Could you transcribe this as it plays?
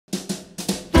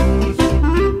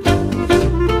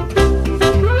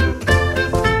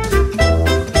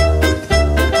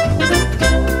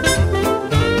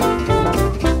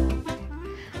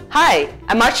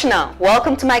I'm Archana.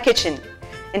 Welcome to my kitchen.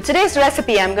 In today's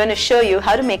recipe, I'm going to show you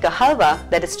how to make a halwa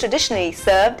that is traditionally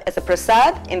served as a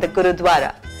prasad in the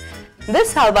Gurudwara.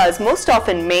 This halwa is most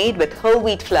often made with whole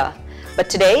wheat flour, but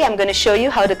today I'm going to show you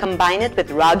how to combine it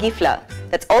with ragi flour,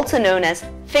 that's also known as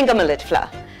finger millet flour.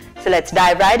 So let's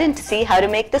dive right in to see how to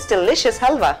make this delicious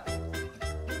halwa.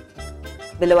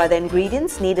 Below are the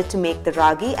ingredients needed to make the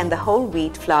ragi and the whole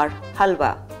wheat flour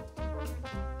halwa.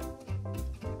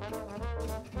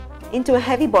 Into a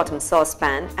heavy bottom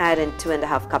saucepan, add in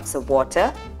 2.5 cups of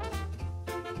water.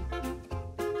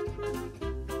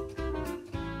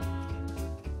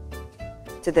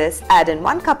 To this, add in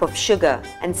 1 cup of sugar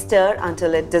and stir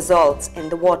until it dissolves in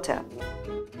the water.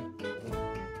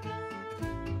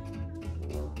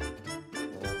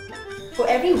 For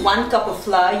every 1 cup of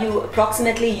flour, you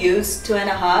approximately use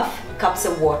 2.5 cups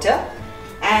of water.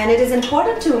 And it is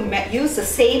important to use the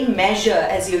same measure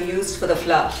as you used for the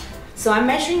flour. So I'm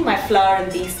measuring my flour in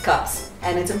these cups,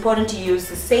 and it's important to use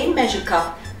the same measure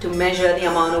cup to measure the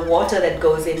amount of water that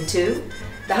goes into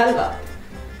the halwa.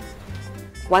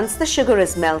 Once the sugar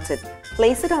is melted,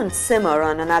 place it on simmer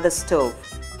on another stove.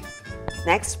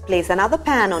 Next, place another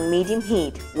pan on medium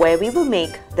heat where we will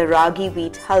make the ragi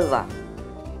wheat halwa.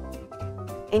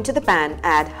 Into the pan,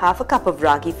 add half a cup of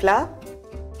ragi flour,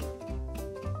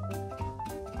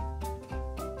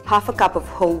 half a cup of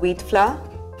whole wheat flour,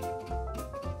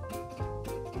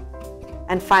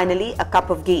 and finally a cup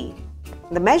of ghee.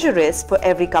 The measure is for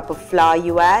every cup of flour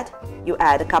you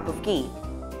add a cup of ghee.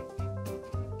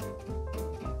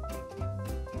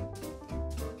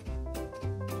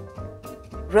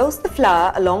 Roast the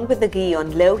flour along with the ghee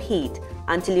on low heat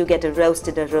until you get a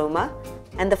roasted aroma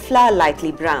and the flour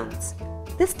lightly browns.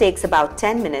 This takes about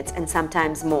 10 minutes and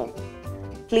sometimes more.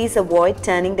 Please avoid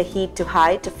turning the heat to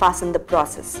high to fasten the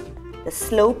process. The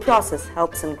slow process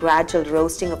helps in gradual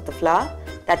roasting of the flour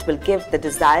that will give the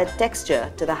desired texture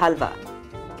to the halwa.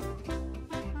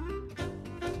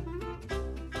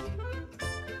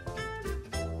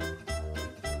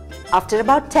 After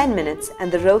about 10 minutes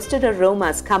and the roasted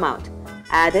aromas come out,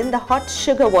 add in the hot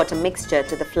sugar water mixture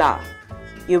to the flour.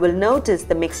 You will notice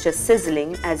the mixture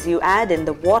sizzling as you add in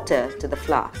the water to the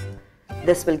flour.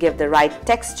 This will give the right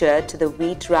texture to the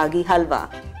wheat ragi halwa.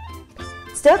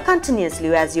 Stir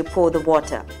continuously as you pour the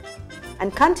water,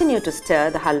 and continue to stir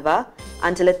the halwa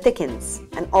until it thickens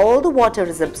and all the water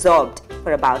is absorbed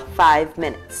for about 5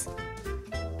 minutes.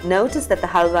 Notice that the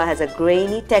halwa has a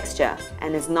grainy texture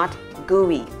and is not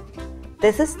gooey.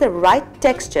 This is the right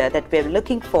texture that we're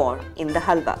looking for in the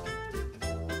halwa.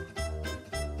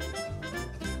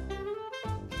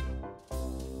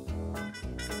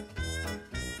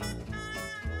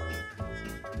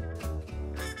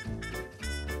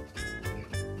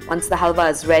 Once the halwa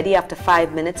is ready after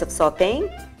 5 minutes of sautéing,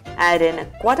 add in a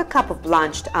 1/4 cup of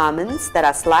blanched almonds that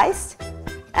are sliced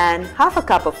and half a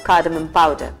cup of cardamom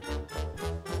powder.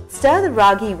 Stir the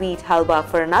ragi wheat halwa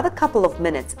for another couple of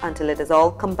minutes until it is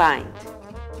all combined.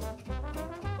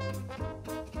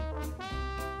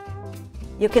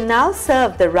 You can now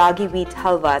serve the ragi wheat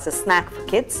halwa as a snack for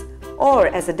kids or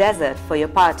as a dessert for your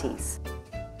parties.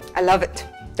 I love it.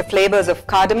 The flavors of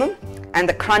cardamom and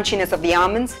the crunchiness of the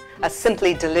almonds are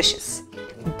simply delicious.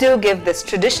 Do give this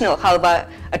traditional halwa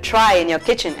a try in your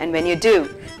kitchen, and when you do,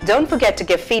 don't forget to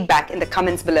give feedback in the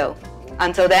comments below.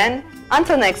 Until then,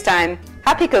 until next time,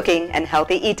 happy cooking and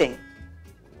healthy eating.